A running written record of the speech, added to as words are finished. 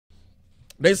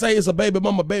They say it's a baby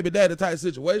mama, baby daddy type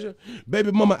situation.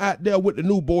 Baby mama out there with the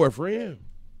new boyfriend.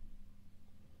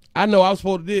 I know I was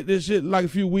supposed to do this shit like a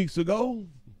few weeks ago.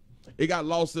 It got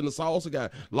lost in the sauce. It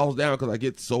got lost down because I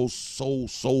get so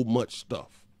much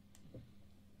stuff.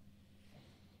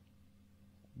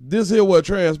 This here what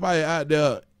transpired out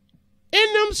there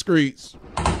in them streets.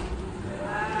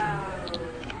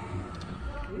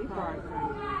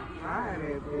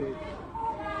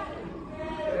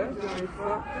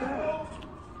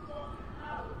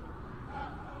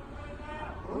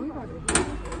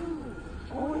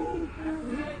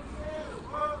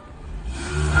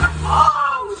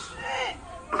 Oh shit!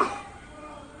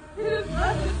 He just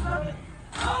left his stomach.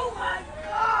 Oh my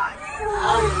god!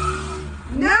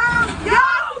 No! Yo!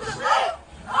 Shit!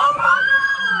 Oh my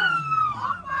god!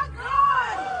 Oh my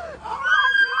god! Oh my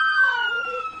god!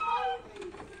 This is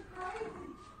crazy!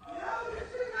 Yo, this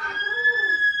shit not cool!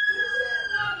 This shit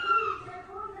not cool!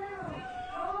 Calm down!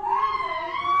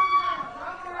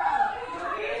 Calm down!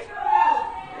 It's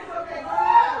okay, go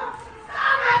down!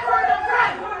 Stop that for the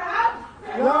crack!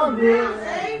 Y'all good.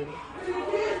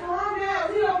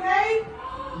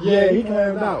 Yeah, he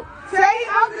came out. Say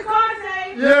out the car,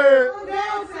 say. Yeah. Calm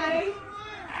down, say.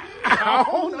 I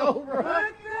don't know, bro.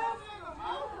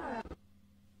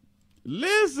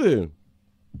 Listen.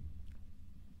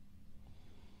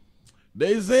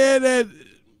 They said that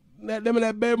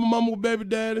baby mama with baby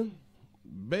daddy.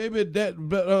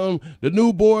 The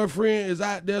new boyfriend is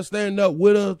out there standing up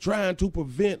with her, trying to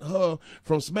prevent her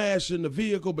from smashing the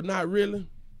vehicle, but not really.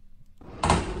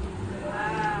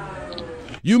 Wow.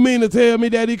 You mean to tell me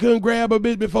that he couldn't grab a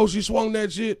bitch before she swung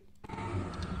that shit? He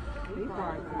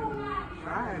probably couldn't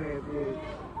try that bitch.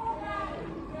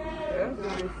 That's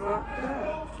gonna be fucked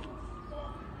up.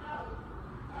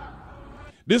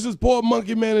 This is poor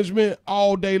monkey management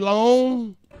all day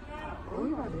long.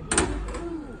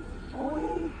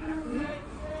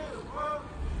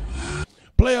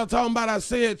 Player talking about I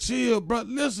said chill, bro.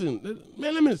 Listen,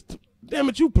 man, damn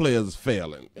it, you players is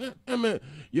failing. I mean,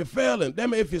 you're failing.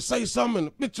 Damn it, if you say something,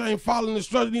 the bitch ain't following the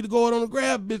instructions, you need to go out on the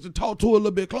grab bitch and talk to her a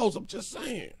little bit closer. I'm just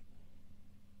saying.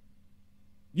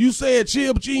 You said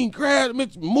chill, but you ain't grab,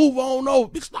 bitch, move on over.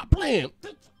 Bitch, stop playing.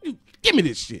 Give me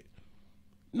this shit.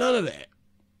 None of that.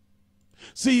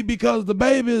 See, because the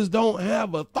babies don't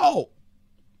have a thought.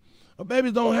 The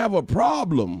babies don't have a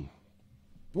problem.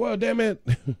 Well, damn it,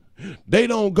 they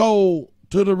don't go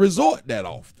to the resort that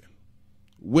often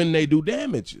when they do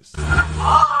damages.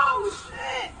 Oh,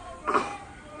 shit!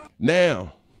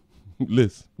 Now,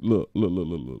 listen, look.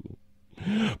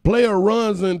 Player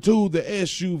runs into the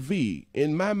SUV.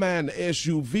 In my mind, the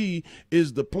SUV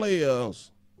is the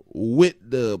players with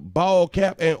the ball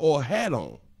cap and or hat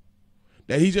on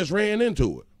that he just ran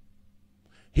into it.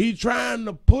 He trying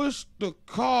to push the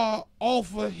car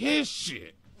off of his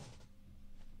shit.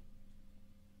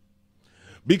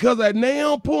 Because at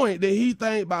now point that he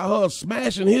think by her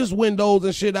smashing his windows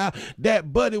and shit out,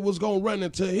 that buddy was going to run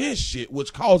into his shit,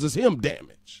 which causes him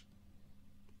damage.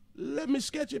 Let me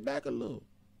sketch it back a little.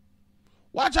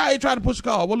 Watch how he try to push the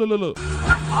car. Well, look.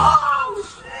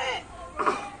 Oh,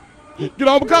 shit! Get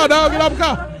off the car, dog. Get off the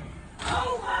car.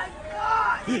 Oh, my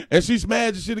God! And she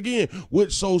smashed the shit again.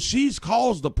 So she's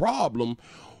caused the problem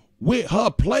with her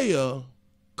player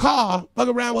car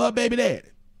fucking around with her baby daddy.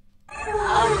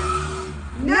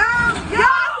 No! Yo!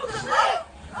 Shit!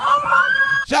 Oh, my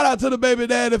God! Shout out to the baby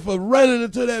daddy for running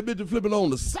into that bitch and flipping on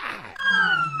the side.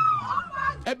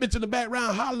 That bitch in the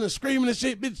background hollering and screaming and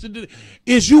shit. Bitch,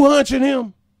 is you hunching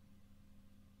him?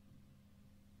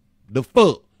 The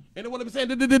fuck? And what I'm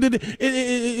saying,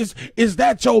 is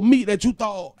that your meat that you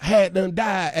thought had done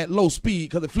died at low speed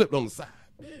because it flipped on the side?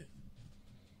 Yeah.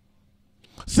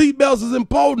 Seatbelts is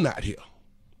important out here.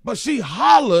 But she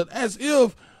hollered as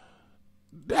if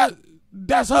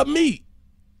that's her meat.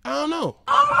 I don't know.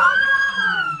 Oh, my God!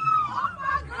 Oh,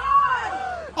 my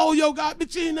God! Oh, yo, God,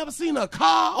 bitch, you ain't never seen a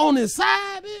car on his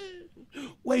side?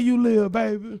 Where you live,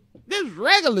 baby? This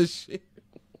regular shit.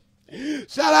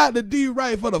 Shout out to D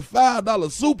Wright for the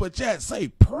 $5 super chat. Say,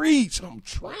 preach, I'm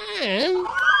trying.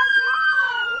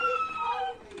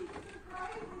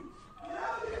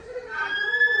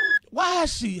 Why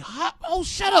is she hot? Oh,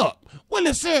 shut up.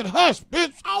 Willie said hush,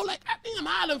 bitch. All that goddamn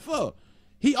hollering for.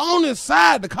 He on his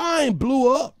side. The car ain't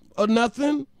blew up or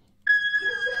nothing.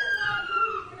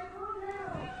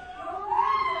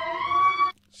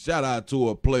 Shout out to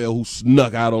a player who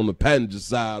snuck out on the passenger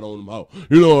side on them.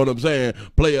 You know what I'm saying?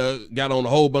 Player got on a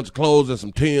whole bunch of clothes and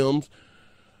some Timbs.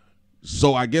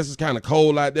 So I guess it's kind of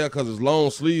cold out there because it's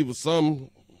long sleeve or something.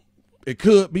 It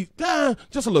could be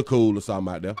just a little cool or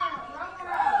something out there.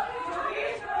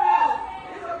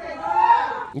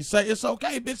 You say, it's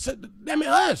okay, bitch. Say, damn it,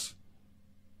 hush.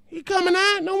 He coming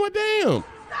out? No more damn.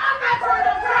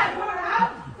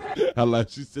 I like,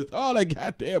 she said, all that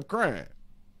goddamn crying.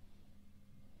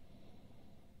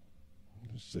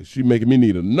 She making me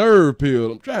need a nerve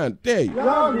pill. I'm trying to tell you.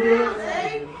 Y'all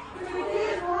good.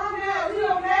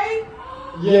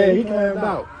 Yeah, he came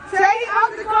out. Say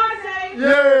off the car, say.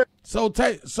 Yeah. So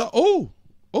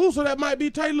that might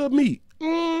be Taylor meat.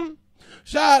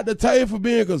 Shout out to Tay for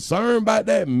being concerned about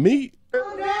that meat.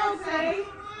 Calm down, say.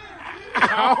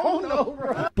 I don't know,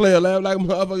 bro. Player laugh like a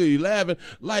motherfucker. You laughing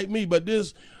like me, but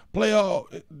this player,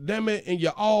 damn it, and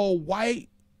you're all white.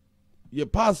 You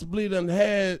possibly done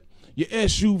had your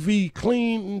SUV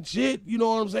clean and shit. You know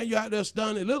what I'm saying? You out there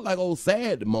stunning. It look like old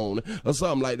Saturday morning or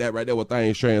something like that right there where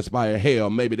things transpire. Hell,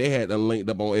 maybe they had them linked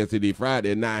up on STD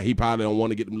Friday, and now he probably don't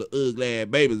want to get them little ugly ass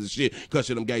babies and shit because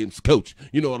she done gave him some coach.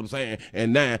 You know what I'm saying?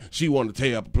 And now she want to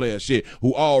tear up a player shit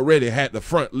who already had the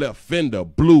front left fender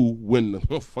blue when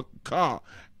the fucking car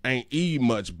ain't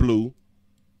much blue.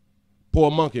 Poor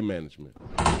monkey management.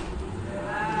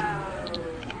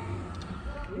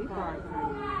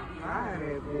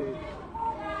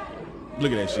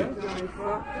 Look at that shit.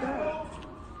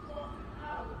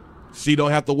 She don't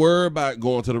have to worry about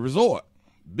going to the resort.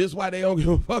 This why they don't give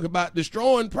a fuck about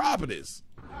destroying properties.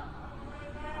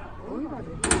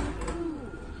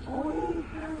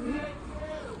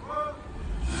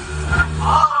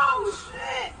 Oh,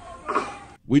 shit.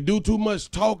 We do too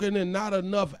much talking and not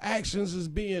enough actions is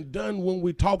being done when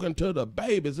we talking to the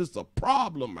babies. It's a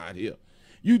problem out here.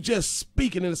 You just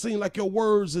speaking, and it seems like your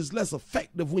words is less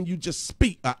effective when you just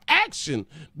speak. An action,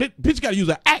 bitch, you gotta use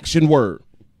an action word.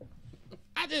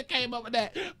 I just came up with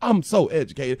that. I'm so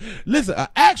educated. Listen, an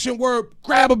action word,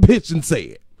 grab a bitch and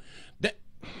say it.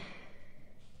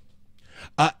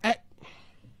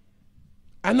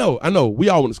 I know. We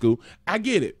all went to school. I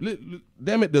get it.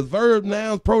 Damn it, the verbs,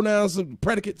 nouns, pronouns,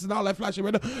 predicates, and all that fly shit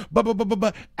right there.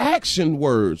 But action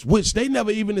words, which they never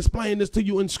even explained this to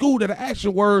you in school, that an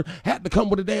action word had to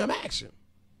come with a damn action.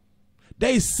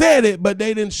 They said it, but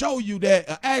they didn't show you that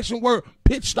an action word,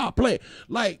 pitch, stop playing.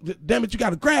 Like, damn it, you got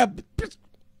to grab, pitch,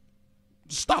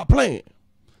 stop playing.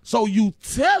 So you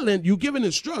giving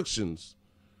instructions,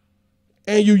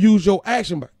 and you use your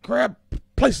action, but grab,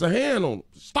 place a hand on it,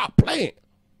 stop playing.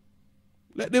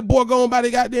 Let that boy go on by the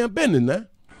goddamn bending now.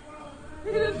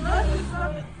 He just messed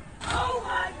something. Oh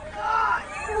my God.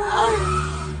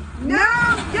 No,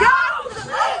 yo,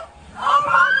 oh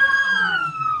my God.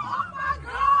 Oh my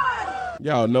God.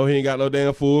 Y'all know he ain't got no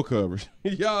damn full coverage.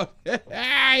 Y'all, he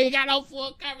ain't got no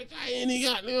full coverage. I ain't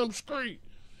even got them street.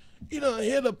 You know,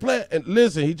 hit a play. And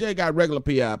listen, he just got regular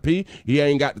PIP. He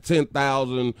ain't got the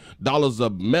 $10,000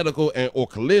 of medical and or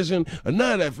collision or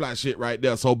none of that fly shit right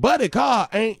there. So Buddy car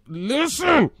ain't,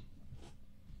 listen,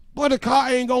 Buddy car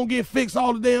ain't gonna get fixed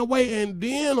all the damn way, and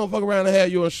then don't fuck around and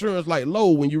have your insurance like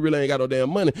low when you really ain't got no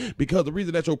damn money, because the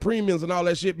reason that your premiums and all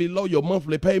that shit be low, your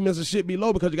monthly payments and shit be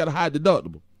low, because you got a high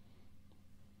deductible.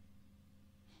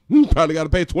 You probably got to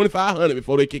pay $2,500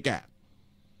 before they kick out.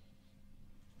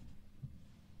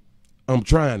 I'm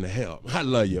trying to help. I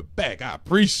love you back. I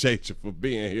appreciate you for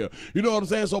being here. You know what I'm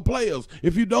saying? So players,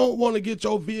 if you don't want to get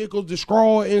your vehicles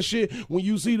destroyed and shit, when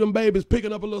you see them babies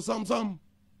picking up a little something,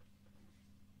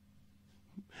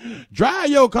 drive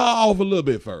your car off a little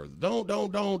bit further.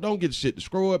 Don't get shit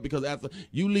destroyed, because after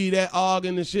you leave that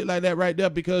organ and shit like that right there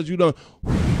because you done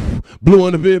blew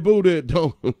in the big booty,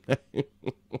 don't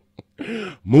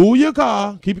move your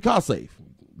car, keep your car safe.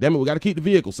 Damn it, we got to keep the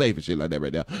vehicle safe and shit like that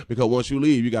right there. Because once you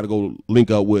leave, you got to go link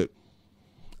up with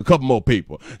a couple more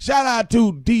people. Shout out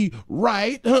to D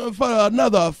Wright for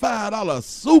another $5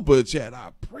 super chat. I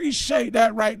appreciate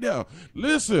that right there.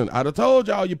 Listen, I done told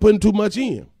y'all you're putting too much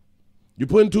in. You're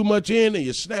putting too much in and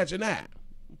you're snatching out.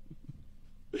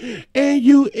 And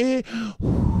you in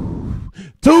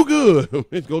too good.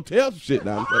 Let's go tell some shit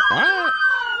now. All right.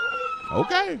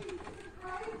 Okay.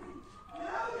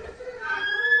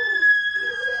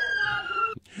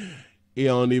 He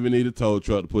don't even need a tow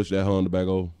truck to push that Honda back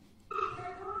over.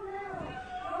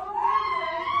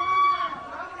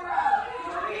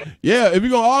 Yeah, if you're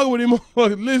going to argue with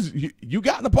him, listen, you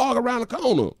got to park around the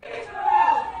corner.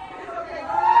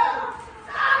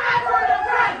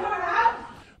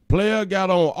 Player got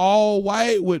on all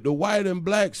white with the white and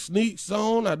black sneaks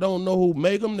on. I don't know who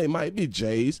make them. They might be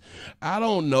J's. I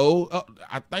don't know.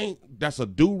 I think that's a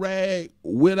do-rag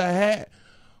with a hat.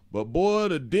 But boy,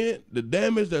 the dent, the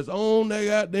damage that's on that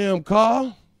goddamn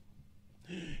car,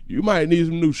 you might need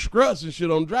some new struts and shit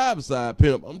on the driver's side,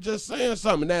 pimp. I'm just saying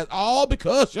something. That's all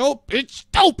because your bitch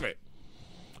stupid.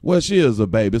 Well, she is a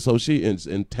baby, so she is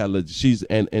intelligent. She's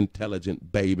an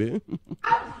intelligent baby.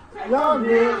 Y'all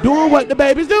good? Doing what the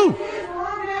babies do.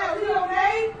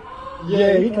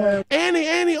 Yeah, he came.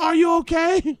 Annie, are you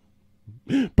okay?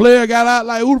 Player got out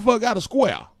like, who the fuck got a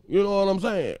square? You know what I'm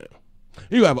saying?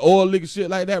 You have oil leak and shit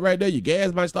like that right there. Your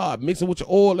gas might start mixing with your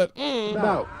oil. Like,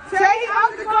 No. Say he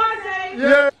off the car, Jay.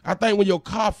 Yeah. I think when your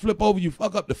car flip over, you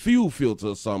fuck up the fuel filter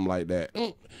or something like that.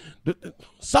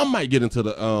 Some might get into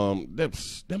the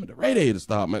damn it, the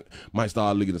radiator might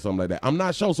start leaking or something like that. I'm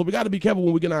not sure. So we got to be careful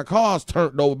when we get our cars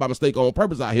turned over by mistake on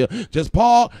purpose out here. Just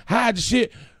park, hide your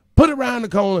shit, put it around the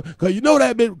corner, because you know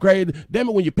that bitch crazy. Damn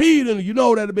it, when you peed in it, you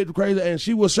know that a bitch crazy, and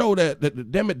she will show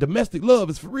that damn it, domestic love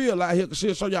is for real out here, because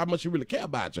she'll show you how much she really care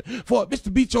about you. For a bitch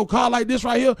to beat your car like this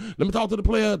right here, let me talk to the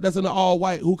player that's in the all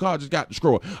white who car just got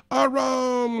destroyed.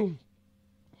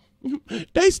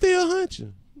 They still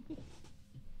hunching.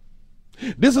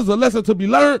 This is a lesson to be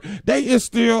learned. They is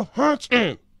still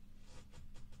hunching.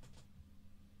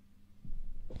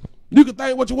 You can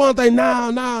think what you want to think.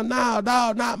 Nah,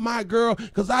 dog, not my girl,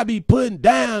 because I be putting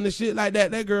down and shit like that.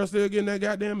 That girl still getting that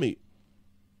goddamn meat.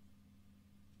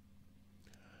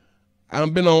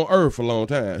 I've been on earth a long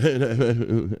time.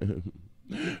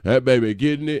 That baby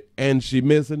getting it and she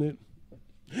missing it.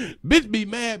 Bitch be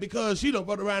mad because she done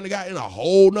fucked around and got in a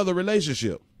whole nother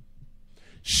relationship.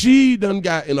 She done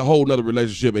got in a whole nother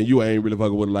relationship and you ain't really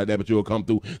fucking with her like that, but you'll come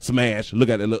through, smash, look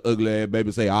at that little ugly ass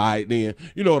baby, say, all right then.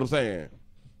 You know what I'm saying?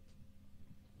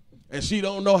 And she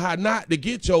don't know how not to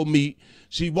get your meat.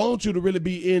 She wants you to really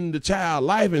be in the child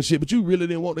life and shit, but you really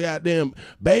didn't want the goddamn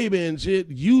baby and shit.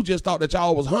 You just thought that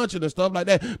y'all was hunching and stuff like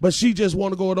that, but she just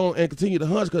want to go on and continue to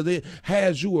hunch because it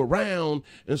has you around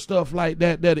and stuff like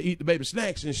that to eat the baby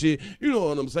snacks and shit. You know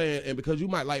what I'm saying? And because you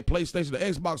might like PlayStation or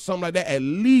Xbox, something like that, at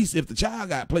least if the child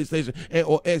got PlayStation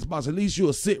or Xbox, at least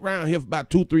you'll sit around here for about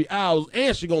 2-3 hours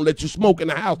and she gonna let you smoke in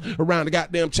the house around the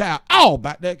goddamn child all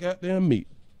about that goddamn meat.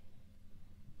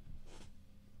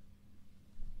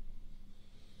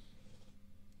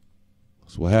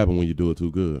 That's what happened when you do it too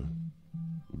good.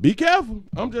 Be careful.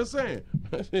 I'm just saying.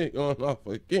 Going off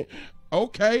again.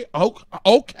 Okay.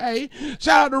 Shout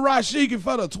out to Rashiki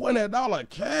for the $20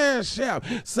 cash out.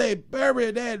 Say,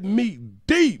 bury that meat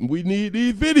deep. We need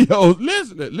these videos.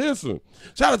 Listen.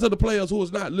 Shout out to the players who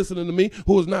is not listening to me,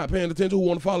 who is not paying attention, who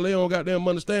want to follow their own goddamn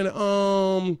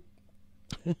understanding.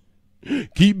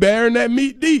 Keep burying that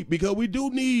meat deep because we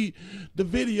do need the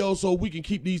video so we can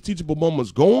keep these teachable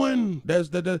moments going.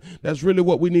 That's really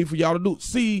what we need for y'all to do.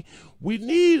 See, we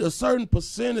need a certain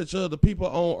percentage of the people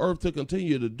on earth to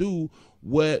continue to do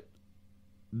what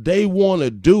they want to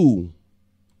do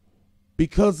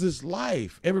because it's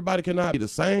life. Everybody cannot be the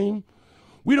same.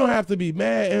 We don't have to be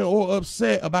mad or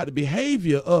upset about the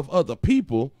behavior of other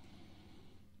people.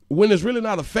 When it's really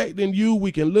not affecting you,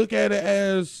 we can look at it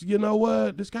as, you know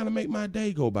what, this kind of make my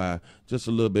day go by just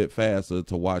a little bit faster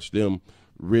to watch them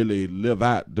really live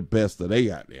out the best of their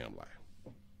goddamn life.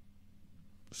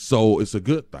 So it's a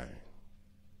good thing.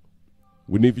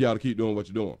 We need for y'all to keep doing what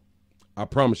you're doing. I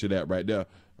promise you that right there.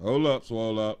 Hold up,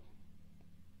 swallow up.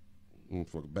 I'm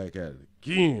fucking back at it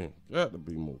again. Got to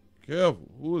be more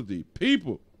careful. Who is these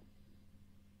people?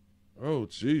 Oh,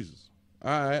 Jesus.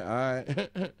 All right.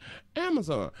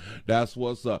 Amazon. That's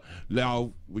what's up.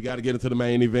 Now, we got to get into the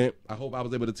main event. I hope I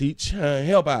was able to teach,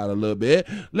 help out a little bit,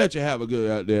 let you have a good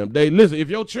goddamn day. Listen, if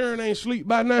your children ain't sleep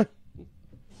by now,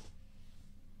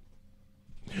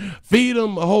 feed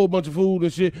them a whole bunch of food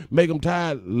and shit, make them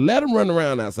tired, let them run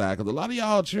around outside, because a lot of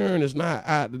y'all children is not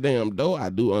out the damn door.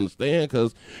 I do understand,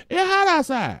 because it's hot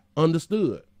outside.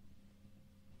 Understood.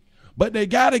 But they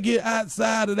got to get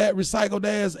outside of that recycled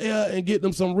ass air and get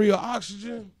them some real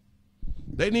oxygen.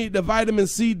 They need the vitamin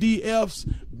C, D, Fs,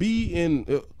 B,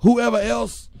 and whoever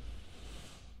else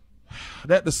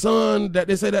that the sun, that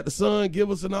they say that the sun give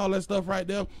us and all that stuff right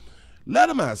there. Let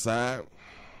them outside.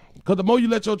 Because the more you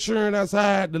let your children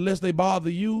outside, the less they bother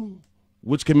you,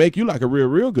 which can make you like a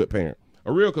real good parent,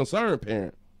 a real concerned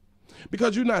parent.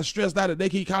 Because you're not stressed out that they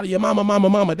keep calling you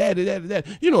mama, daddy.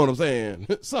 You know what I'm saying?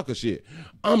 Sucker shit.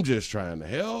 I'm just trying to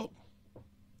help.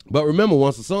 But remember,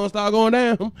 once the sun starts going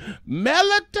down,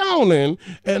 melatonin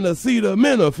and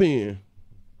acetaminophen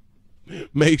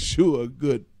makes you a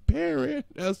good parent.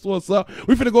 That's what's up.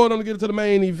 We finna go on to get into the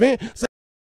main event.